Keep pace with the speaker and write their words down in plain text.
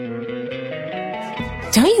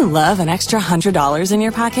Don't you love an extra $100 in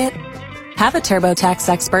your pocket? Have a TurboTax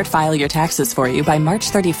expert file your taxes for you by March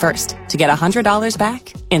 31st to get $100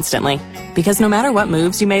 back instantly. Because no matter what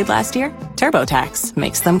moves you made last year, TurboTax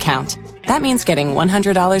makes them count. That means getting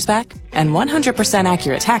 $100 back and 100%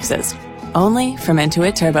 accurate taxes only from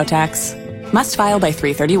Intuit TurboTax. Must file by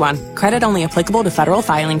 3/31. Credit only applicable to federal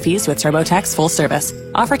filing fees with TurboTax full service.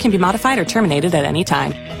 Offer can be modified or terminated at any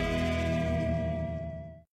time.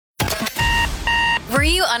 Were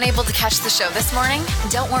you unable to catch the show this morning?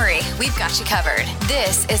 Don't worry, we've got you covered.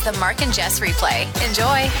 This is the Mark and Jess Replay.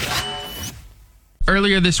 Enjoy.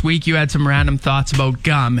 Earlier this week, you had some random thoughts about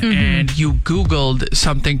gum, and you Googled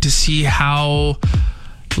something to see how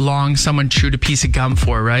long someone chewed a piece of gum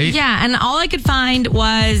for, right? Yeah, and all I could find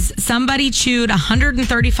was somebody chewed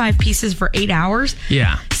 135 pieces for 8 hours.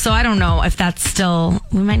 Yeah. So I don't know if that's still...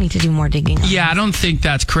 We might need to do more digging on Yeah, I don't think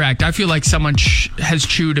that's correct. I feel like someone has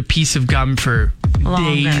chewed a piece of gum for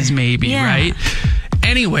days, maybe, right?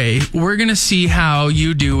 Anyway, we're going to see how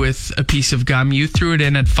you do with a piece of gum. You threw it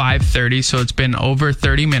in at 5:30, so it's been over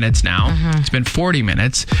 30 minutes now. It's been 40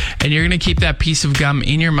 minutes. And you're going to keep that piece of gum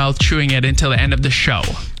in your mouth, chewing it until the end of the show.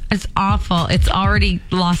 It's awful. It's already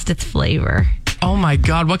lost its flavor. Oh my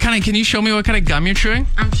God. Can you show me what kind of gum you're chewing?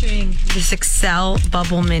 I'm chewing this Excel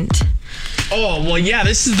Bubble Mint. Oh, well, yeah,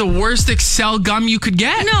 this is the worst Excel gum you could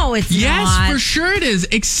get. No, it's not. Yes, for sure it is.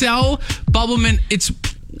 Excel Bubble Mint, it's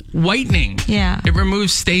whitening. Yeah. It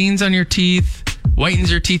removes stains on your teeth, whitens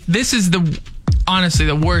your teeth. This is honestly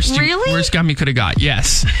the worst gum you could have got.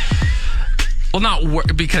 Yes. Well,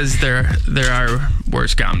 not because there are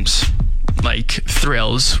worse gums. Like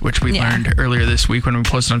Thrills, which we learned earlier this week when we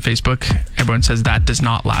posted on Facebook. Everyone says that does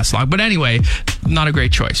not last long. But anyway, not a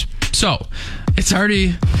great choice. So, it's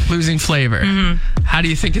already losing flavor. How do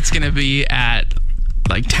you think it's going to be at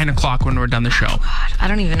like 10 o'clock when we're done the show? Oh God, I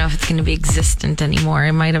don't even know if it's going to be existent anymore.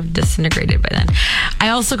 It might have disintegrated by then. I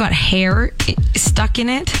also got hair stuck in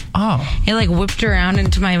it. Oh. It like whipped around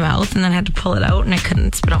into my mouth, and then I had to pull it out, and I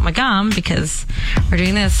couldn't spit out my gum because we're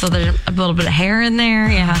doing this. So there's a little bit of hair in there.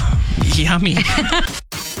 Yeah. Yummy.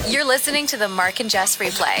 You're listening to the Mark and Jess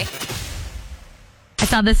Replay. I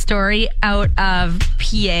saw this story out of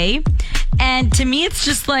PA, and to me it's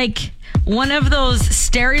just like one of those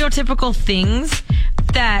stereotypical things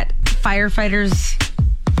that firefighters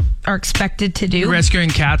are expected to do. Rescuing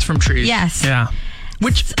cats from trees. Yes. Yeah.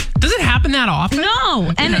 Which, does it happen that often?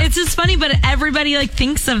 No. And it's just funny, but everybody like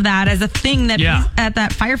thinks of that as a thing that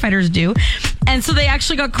that firefighters do. And so they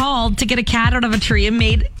actually got called to get a cat out of a tree and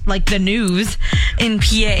made like the news in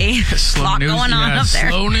PA. Slow news, going on up there.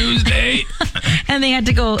 Slow news day. And they had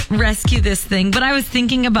to go rescue this thing. But I was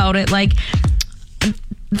thinking about it, like,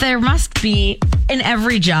 there must be, in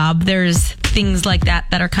every job, there's things like that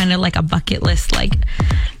are kind of like a bucket list, like,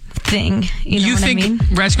 thing. You know what I mean?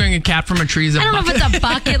 Rescuing a cat from a tree is I don't know if it's a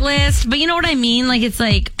bucket list, but you know what I mean? Like, it's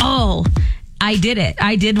like, oh, I did it.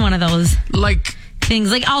 I did one of those. Like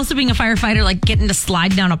things. Like, also being a firefighter, like getting to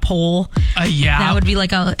slide down a pole. Yeah. That would be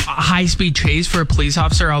like a high-speed chase for a police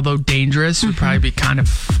officer, although dangerous, would probably be kind of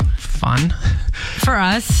fun. For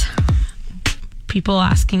us. People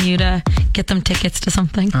asking you to get them tickets to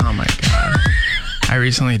something. Oh my God. I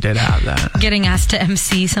recently did have that. Getting asked to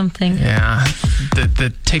MC something. Yeah.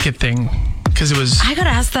 The ticket thing, because it was... I got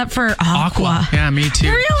asked that for Aqua. Yeah, me too.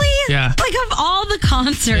 Really? Yeah. Like, of all the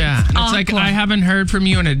concerts. Yeah. It's like, I haven't heard from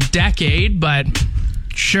you in a decade, but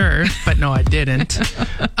sure. But no, I didn't.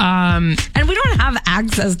 And we don't have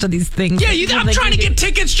access to these things. Yeah, I'm trying to get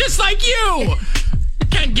tickets just like you.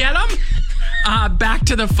 Can't get them? Back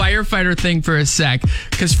to the firefighter thing for a sec,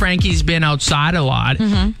 because Frankie's been outside a lot.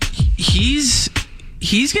 He's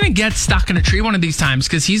gonna get stuck in a tree one of these times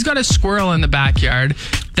because he's got a squirrel in the backyard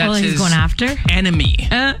that's he's his going after enemy.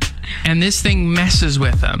 And this thing messes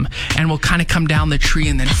with him and will kind of come down the tree,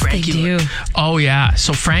 and then Frankie... They do. Oh, yeah.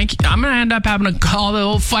 So Frankie... I'm going to end up having to call the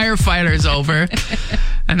old firefighters over.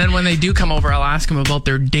 And then when they do come over, I'll ask them about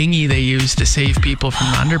their dinghy they use to save people from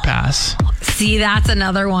the underpass. See, that's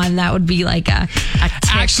another one that would be like a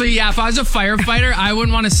tip. Actually, yeah, if I was a firefighter, I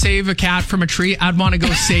wouldn't want to save a cat from a tree. I'd want to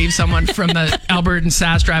go save someone from the Albert and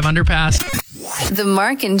Sass Drive underpass. The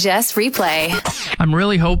Mark and Jess Replay. I'm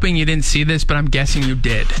really hoping you didn't see this, but I'm guessing you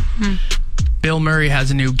did. Bill Murray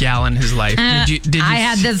has a new gal in his life. Did you I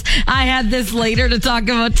had this later to talk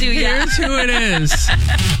about too. Here's who it is.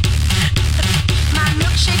 My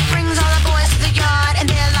milkshake brings all the boys to the yard, and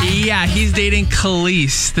they're like... Yeah, he's dating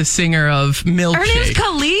Khalees, the singer of Milkshake. Her name's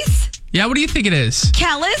Khalees? Yeah, what do you think it is?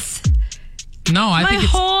 Kellis? No, I think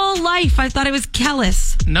it's... My whole life, I thought it was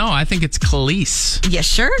Kellis. No, I think it's Khalees. You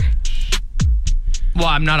sure? Well,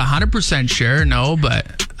 I'm not 100% sure, no, but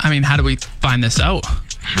I mean, how do we find this out?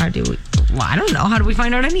 How do we? Well, I don't know. How do we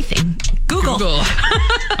find out anything? Google.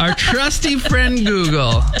 Our trusty friend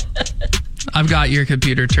Google. I've got your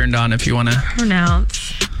computer turned on if you want to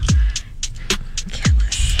pronounce.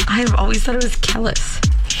 Kellis. I've always thought it was Kellis.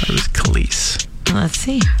 It was Khalees. Let's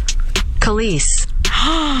see. Khalees.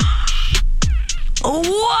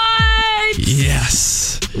 What?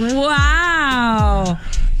 Yes. Wow.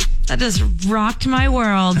 That just rocked my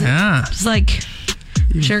world. Yeah. It's like,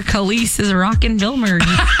 I'm sure Khalees is rocking Bill Murray.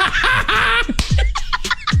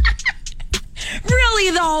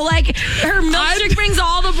 Really, though? Like, her milkshake brings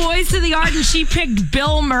all the boys to the yard and she picked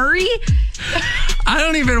Bill Murray? I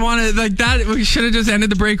don't even want to, like that. We should have just ended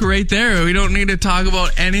the break right there. We don't need to talk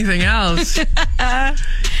about anything else.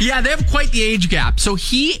 Yeah, they have quite the age gap. So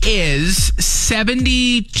he is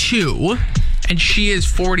 72 and she is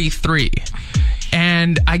 43.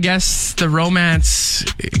 And I guess the romance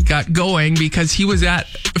got going because he was at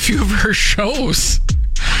a few of her shows.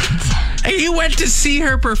 He went to see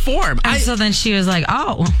her perform. And so then she was like,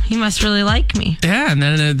 oh, he must really like me. Yeah, and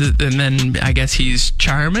then I guess he's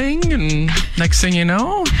charming, and next thing you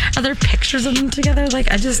know... Are there pictures of them together?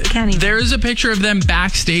 Like, I just can't even... There is a picture of them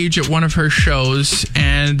backstage at one of her shows,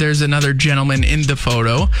 and there's another gentleman in the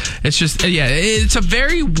photo. It's just, yeah, it's a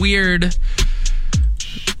very weird...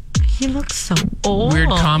 He looks so old. Weird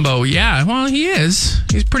combo. Yeah, well, he is.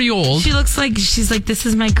 He's pretty old. She's like, this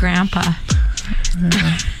is my grandpa.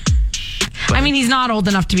 I mean, he's not old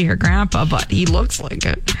enough to be her grandpa, but he looks like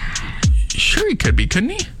it. Sure he could be, couldn't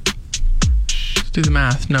he? Let's do the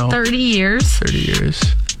math. No. 30 years? 30 years.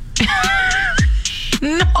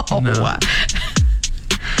 No.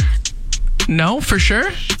 No, for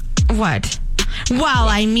sure? What? Well,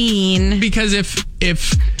 I mean... Because if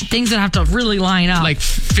things would have to really line up. Like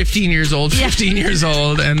 15 years old,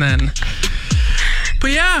 and then...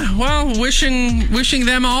 But yeah, well, wishing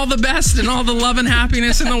them all the best and all the love and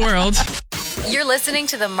happiness in the world. You're listening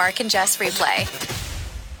to the Mark and Jess Replay.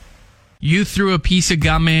 You threw a piece of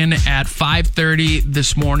gum in at 5:30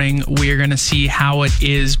 this morning. We're going to see how it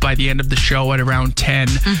is by the end of the show at around 10.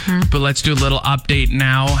 Mm-hmm. But let's do a little update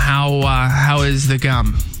now. How is the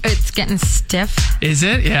gum? It's getting stiff. Is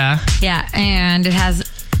it? Yeah. Yeah, and it has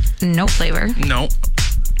no flavor. No.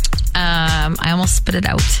 I almost spit it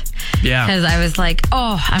out. Yeah. Because I was like,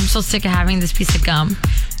 oh, I'm so sick of having this piece of gum.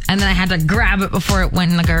 And then I had to grab it before it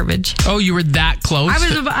went in the garbage. Oh, you were that close?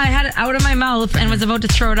 I had it out of my mouth and was about to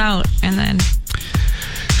throw it out. And then...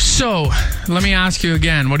 So, let me ask you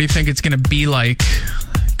again. What do you think it's going to be like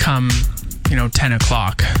come, 10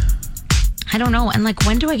 o'clock? I don't know. And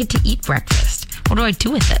when do I get to eat breakfast? What do I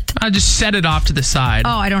do with it? I'll just set it off to the side.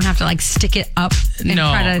 Oh, I don't have to stick it up and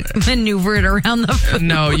try to maneuver it around the food.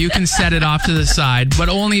 No, you can set it off to the side, but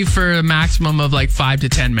only for a maximum of 5 to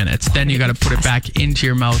 10 minutes. Then you got to put it back into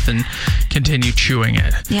your mouth and continue chewing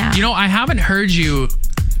it. Yeah. I haven't heard you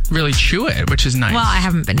really chew it, which is nice. Well, I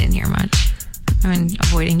haven't been in here much. I've been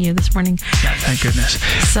avoiding you this morning. Yeah, thank goodness.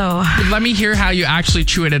 So let me hear how you actually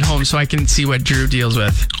chew it at home so I can see what Drew deals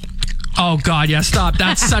with. Oh, God, yeah, stop.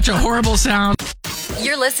 That's such a horrible sound.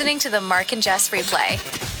 You're listening to the Mark and Jess Replay.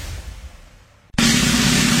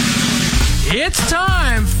 It's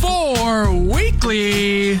time for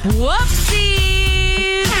Weekly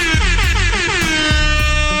Whoopsies!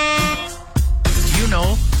 You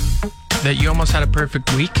know that you almost had a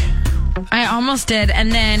perfect week? I almost did,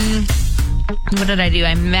 and then... What did I do?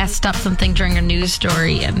 I messed up something during a news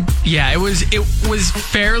story, and yeah, it was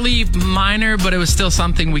fairly minor, but it was still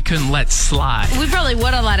something we couldn't let slide. We probably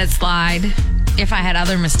would have let it slide if I had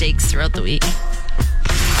other mistakes throughout the week.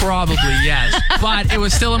 Probably, yes, but it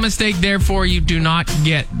was still a mistake. Therefore, you do not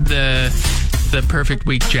get the perfect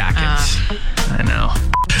week jackets. I know.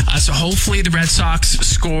 So hopefully the Red Sox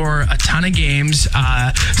score a ton of games.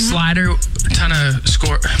 Slider, a ton of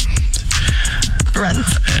score. Runs.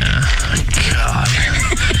 Yeah. God.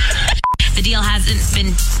 The deal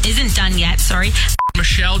isn't done yet. Sorry.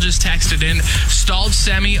 Michelle just texted in, stalled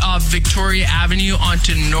semi of Victoria Avenue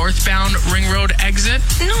onto northbound Ring Road exit.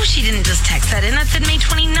 No, she didn't just text that in. That said May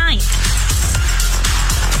 29th.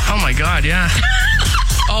 Oh my God, yeah.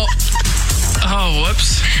 Oh,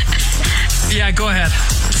 whoops. Yeah, go ahead.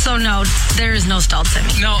 So no, there is no stalled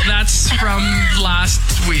semi. No, that's from last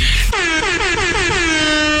week.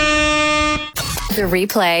 The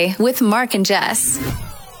Replay with Mark and Jess.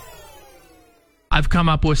 I've come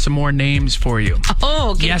up with some more names for you. Oh,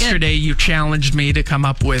 okay. Yesterday, you challenged me to come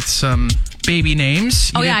up with some baby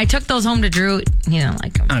names. Oh, yeah, I took those home to Drew. He didn't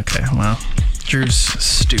like them. Okay, well, Drew's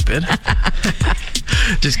stupid.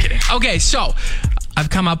 Just kidding. Okay, so I've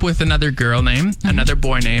come up with another girl name, another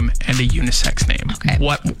boy name, and a unisex name. Okay.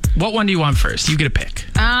 What one do you want first? You get a pick.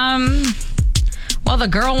 Well, the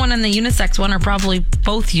girl one and the unisex one are probably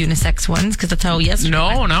both unisex ones because that's how yesterday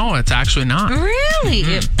went. No, it's actually not.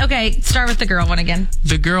 Really? Okay, start with the girl one again.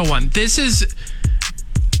 The girl one. This is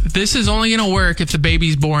only going to work if the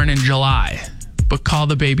baby's born in July, but call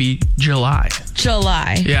the baby July.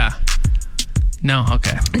 July. Yeah. No,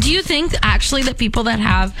 okay. Do you think actually that people that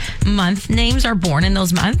have month names are born in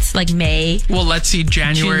those months? Like May? Well, let's see.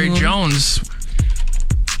 January June. Jones.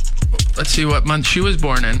 Let's see what month she was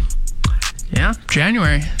born in. Yeah,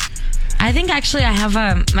 January. I think actually I have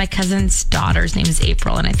my cousin's daughter's name is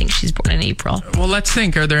April, and I think she's born in April. Well, let's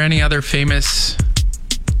think. Are there any other famous...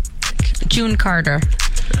 June Carter.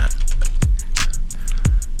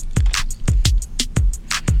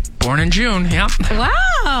 Born in June, yeah.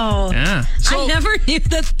 Wow. Yeah. I never knew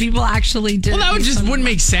that people actually did. Well, that wouldn't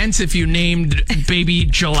make sense if you named baby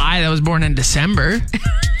July that was born in December.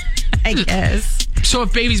 I guess. So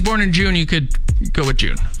if baby's born in June, you could go with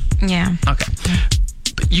June. Yeah. Okay.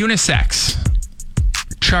 Unisex.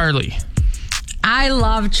 Charlie. I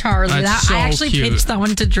love Charlie. That's so I actually cute. pitched that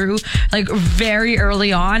one to Drew like very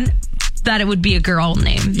early on that it would be a girl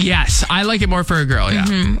name. Yes, I like it more for a girl,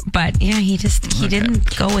 yeah. But yeah, he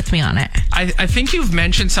didn't go with me on it. I think you've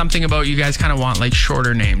mentioned something about you guys kind of want like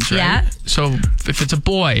shorter names, right? Yeah. So if it's a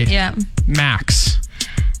boy, Yeah. Max.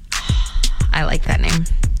 I like that name.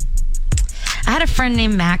 I had a friend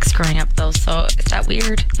named Max growing up, though, so is that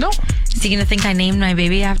weird? No. Is he going to think I named my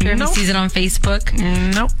baby after him? No. He sees it on Facebook?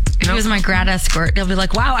 Nope. If he was my grad escort, he'll be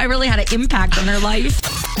like, wow, I really had an impact on their life.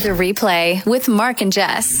 The Replay with Mark and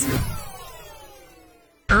Jess.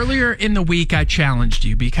 Earlier in the week, I challenged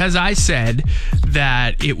you because I said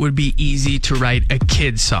that it would be easy to write a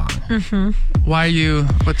kid song. Why are you?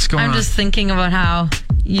 What's going on? I'm just thinking about how,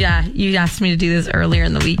 yeah, you asked me to do this earlier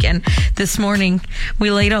in the weekend. This morning, we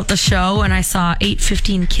laid out the show and I saw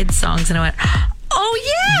 8:15 kids songs and I went,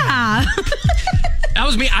 oh, yeah. That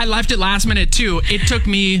was me. I left it last minute, too. It took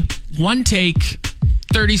me one take,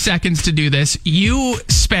 30 seconds to do this. You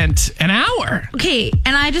spent an hour. Okay,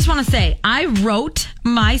 and I just want to say, I wrote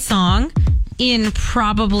my song in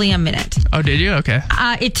probably a minute. Oh, did you? Okay.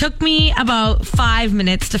 It took me about 5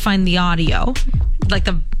 minutes to find the audio, like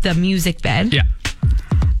the music bed. Yeah.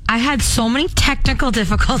 I had so many technical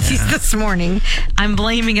difficulties this morning. I'm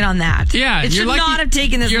blaming it on that. Yeah. It should not have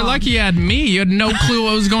taken this long. You're lucky you had me. You had no clue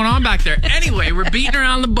what was going on back there. Anyway, we're beating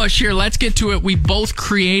around the bush here. Let's get to it. We both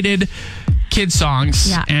created kid songs,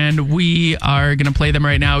 Yeah. and we are going to play them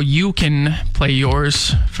right now. You can play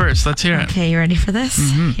yours first. Let's hear it. Okay, you ready for this?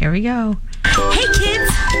 Here we go. Hey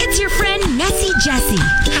kids, it's your friend Messy Jessie.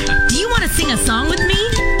 Do you want to sing a song with me?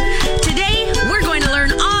 Today, we're going to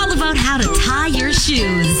learn all about how to tie your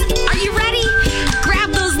shoes. Are you ready? Grab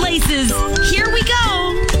those laces. Here we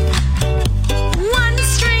go. 1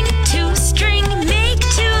 string, 2 string, make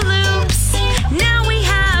 2 loops. Now we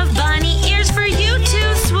have bunny ears for you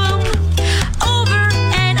to swoop over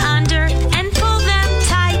and under and pull them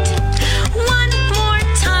tight. 1 more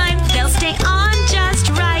time, they'll stay on just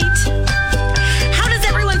right. How does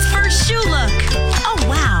everyone's first shoe look? Oh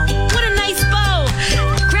wow, what a nice bow.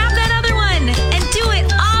 Grab that other one and do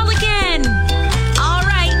it all again. All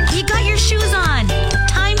right, you got your shoes on.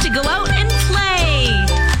 Time to go out and play.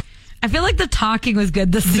 I feel like the talking was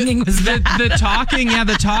good. The singing was bad. The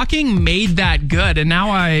talking made that good, and now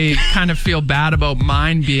I kind of feel bad about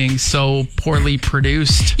mine being so poorly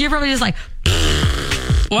produced. You're probably just like,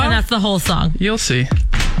 Well, and that's the whole song. you'll see.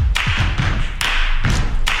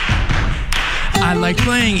 I like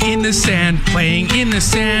playing in the sand, playing in the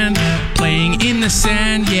sand, playing in the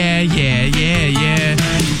sand, yeah, yeah, yeah, yeah.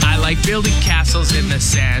 I like building castles in the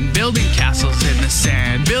sand, building castles in the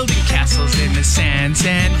sand, building castles in the sand,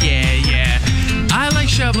 sand, yeah, yeah. I like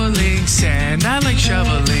shoveling sand, I like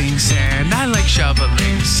shoveling sand, I like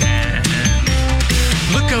shoveling sand.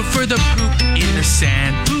 Look out for the poop in the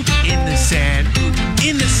sand, poop in the sand, poop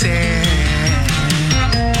in the sand.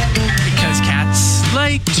 Because cats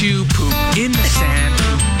like to poop in the sand,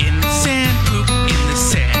 poop in the sand, poop in the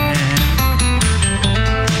sand.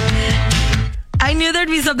 I knew there'd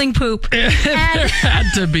be something poop. There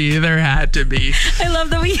had to be. I love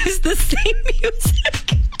that we used the same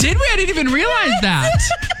music. Did we? I didn't even realize that.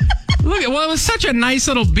 Look, well, it was such a nice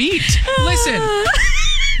little beat. Listen,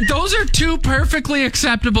 those are 2 perfectly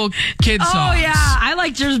acceptable kid songs. Oh yeah, I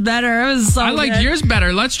liked yours better. It was so I like good. yours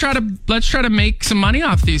better. Let's try to make some money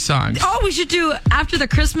off these songs. Oh, we should do after the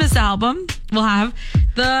Christmas album. We'll have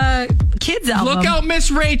the kids album. Look out, Miss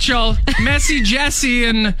Rachel, Messy Jessie,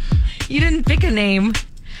 and You didn't pick a name.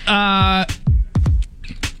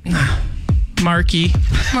 Marky.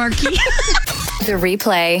 The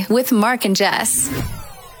Replay with Mark and Jess.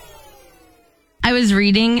 I was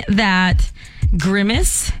reading that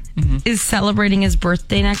Grimace is celebrating his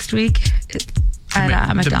birthday next week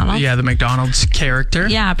at McDonald's. The McDonald's character.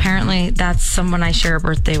 Yeah, apparently that's someone I share a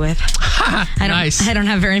birthday with. Nice. I don't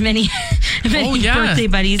have very many birthday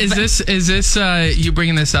buddies. Is this you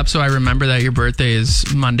bringing this up so I remember that your birthday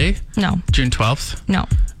is Monday? No. June 12th? No.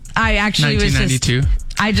 I actually 1992.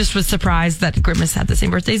 I just was surprised that Grimace had the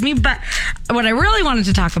same birthday as me. But what I really wanted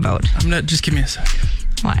to talk about. Just give me a second.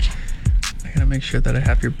 What? I gotta make sure that I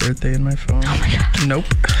have your birthday in my phone. Oh my God. Nope.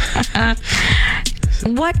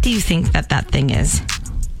 What do you think that thing is?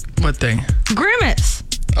 What thing? Grimace.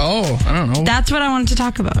 Oh, I don't know. That's what I wanted to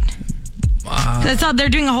talk about. That's all. They're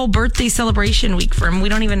doing a whole birthday celebration week for him. We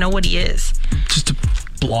don't even know what he is. Just a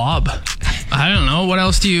blob. I don't know. What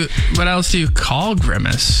else do you call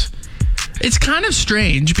Grimace? It's kind of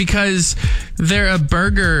strange because they're a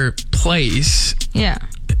burger place. Yeah.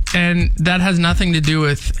 And that has nothing to do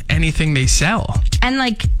with anything they sell. And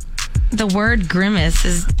like the word grimace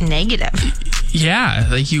is negative. Yeah,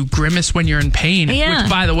 like you grimace when you're in pain. Yeah.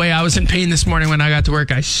 Which, by the way, I was in pain this morning when I got to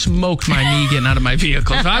work. I smoked my knee getting out of my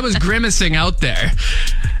vehicle. If I was grimacing out there.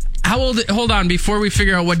 Hold on, before we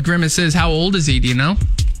figure out what Grimace is, how old is he, do you know?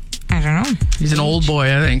 I don't know. He's an old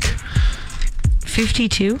boy, I think.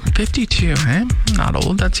 52? 52, eh? Not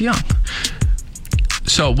old, that's young.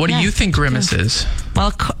 So, what do you think Grimace is?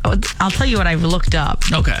 Well, I'll tell you what I've looked up.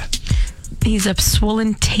 Okay. He's a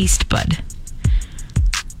swollen taste bud.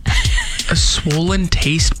 A swollen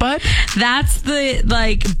taste bud? That's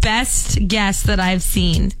the best guess that I've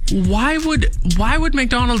seen. Why would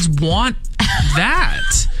McDonald's want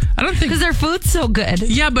that? I don't think because their food's so good.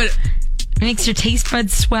 Yeah, but it makes your taste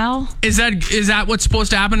buds swell. Is that what's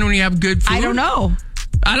supposed to happen when you have good food? I don't know.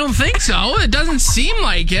 I don't think so. It doesn't seem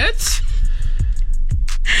like it.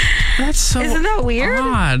 That's so Isn't that weird?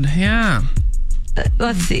 Odd, yeah.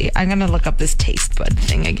 Let's see. I'm going to look up this taste bud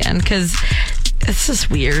thing again because it's just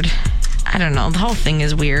weird. I don't know. The whole thing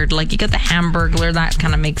is weird. Like, you got the Hamburglar. That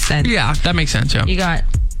kind of makes sense. Yeah, that makes sense, yeah. You got,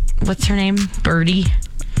 what's her name? Birdie?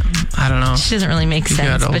 I don't know. She doesn't really make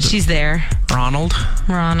sense, but she's there. Ronald.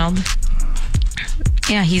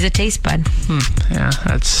 Yeah, he's a taste bud. Yeah,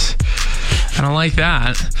 I don't like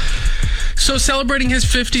that. So, celebrating his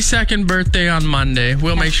 52nd birthday on Monday,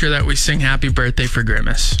 we'll make sure that we sing happy birthday for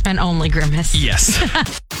Grimace. And only Grimace. Yes.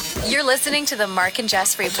 You're listening to the Mark and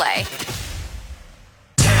Jess Replay.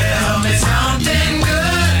 Tell me something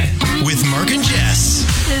good with Mark and Jess.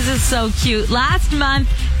 This is so cute. Last month,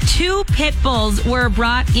 2 pit bulls were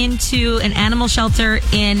brought into an animal shelter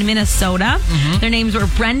in Minnesota. Their names were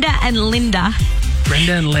Brenda and Linda.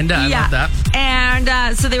 Brenda and Linda, I love that. And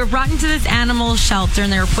so they were brought into this animal shelter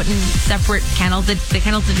and they were put in separate kennels. The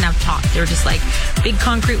kennels didn't have tops. They were just like big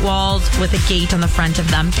concrete walls with a gate on the front of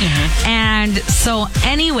them. And so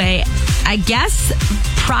anyway, I guess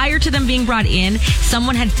prior to them being brought in,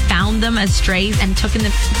 someone had found them as strays and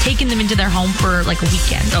taken them into their home for like a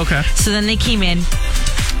weekend. Okay. So then they came in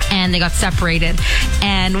and they got separated.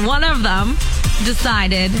 And one of them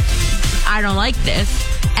decided, I don't like this,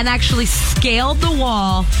 and actually scaled the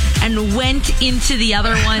wall and went into the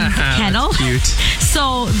other one's kennel. Cute.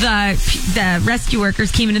 So the rescue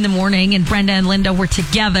workers came in the morning and Brenda and Linda were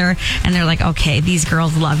together and they're like, okay, these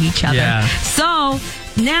girls love each other. Yeah. So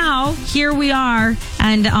now here we are,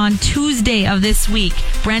 and on Tuesday of this week,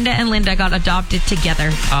 Brenda and Linda got adopted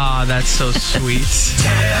together. Ah, that's so sweet.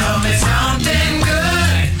 Tell me something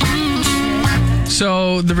good.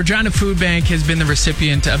 So, the Regina Food Bank has been the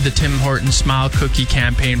recipient of the Tim Hortons Smile Cookie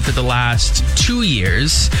campaign for the last 2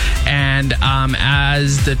 years. And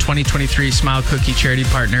as the 2023 Smile Cookie charity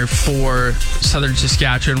partner for Southern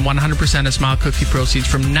Saskatchewan, 100% of Smile Cookie proceeds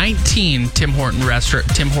from 19 Tim Hortons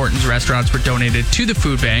restaurants were donated to the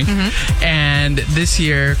food bank. And this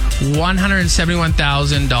year,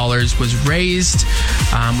 $171,000 was raised.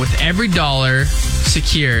 With every dollar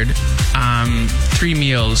secured, 3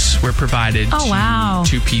 meals were provided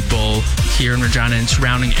to people here in Regina and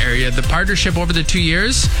surrounding area. The partnership over the 2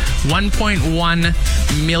 years, 1.1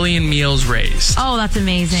 million meals raised. Oh, that's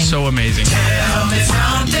amazing. So amazing. Tell me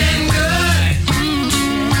something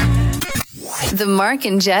good. The Mark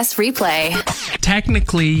and Jess Replay.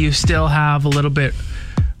 Technically, you still have a little bit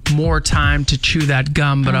more time to chew that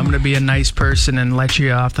gum, but I'm going to be a nice person and let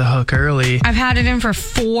you off the hook early. I've had it in for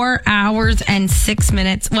 4 hours and 6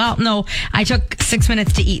 minutes. Well, no, I took 6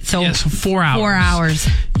 minutes to eat, so, So 4 hours. 4 hours.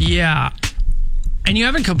 Yeah. And you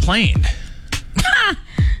haven't complained.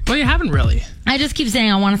 Well, you haven't really. I just keep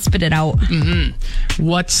saying I want to spit it out.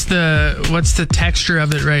 What's the texture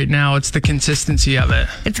of it right now? What's the consistency of it?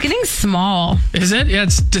 It's getting small. Is it? Yeah,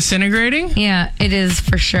 it's disintegrating? Yeah, it is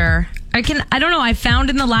for sure. I don't know. I found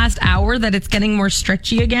in the last hour that it's getting more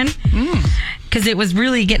stretchy again. Because it was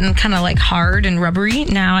really getting kind of like hard and rubbery.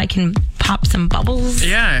 Now I can pop some bubbles.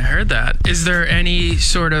 Yeah, I heard that. Is there any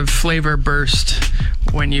sort of flavor burst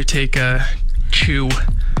when you take a chew?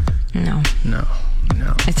 No.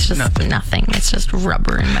 It's just nothing. It's just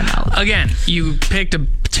rubber in my mouth. Again, you picked a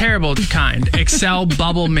terrible kind. Excel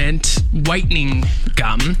Bubble Mint Whitening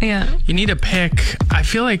Gum. Yeah. You need to pick, I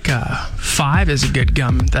feel like 5 is a good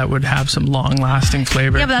gum that would have some long-lasting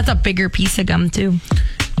flavor. Yeah, but that's a bigger piece of gum, too.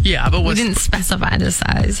 Yeah, but we didn't specify the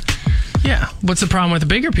size. Yeah. What's the problem with a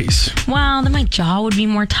bigger piece? Well, then my jaw would be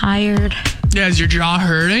more tired. Yeah, is your jaw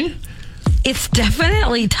hurting? It's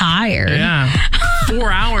definitely tired. Yeah.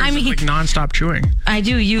 4 hours of like nonstop chewing. I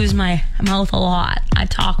do use my mouth a lot. I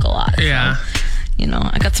talk a lot. Yeah. So,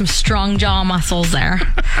 I got some strong jaw muscles there.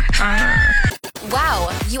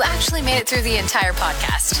 Wow, you actually made it through the entire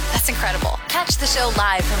podcast. That's incredible. Catch the show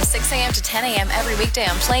live from 6 a.m. to 10 a.m. every weekday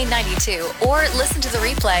on Play 92 or listen to the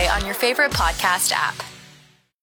replay on your favorite podcast app.